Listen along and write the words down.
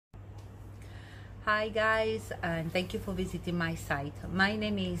Hi guys, and thank you for visiting my site. My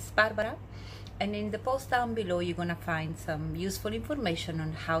name is Barbara, and in the post down below you're gonna find some useful information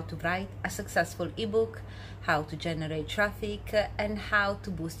on how to write a successful ebook, how to generate traffic, and how to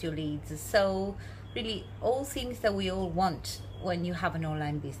boost your leads. So really all things that we all want when you have an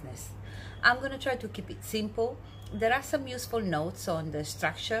online business. I'm gonna try to keep it simple. There are some useful notes on the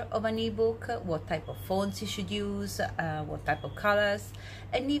structure of an ebook, what type of fonts you should use, what type of colors,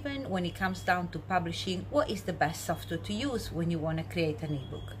 and even when it comes down to publishing, what is the best software to use when you want to create an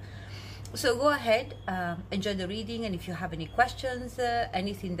ebook. So go ahead, enjoy the reading, and if you have any questions,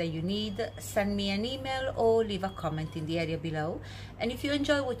 anything that you need, send me an email or leave a comment in the area below. And if you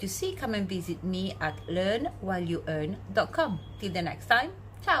enjoy what you see, come and visit me at learnwhileyouearn.com. Till the next time,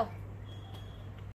 ciao!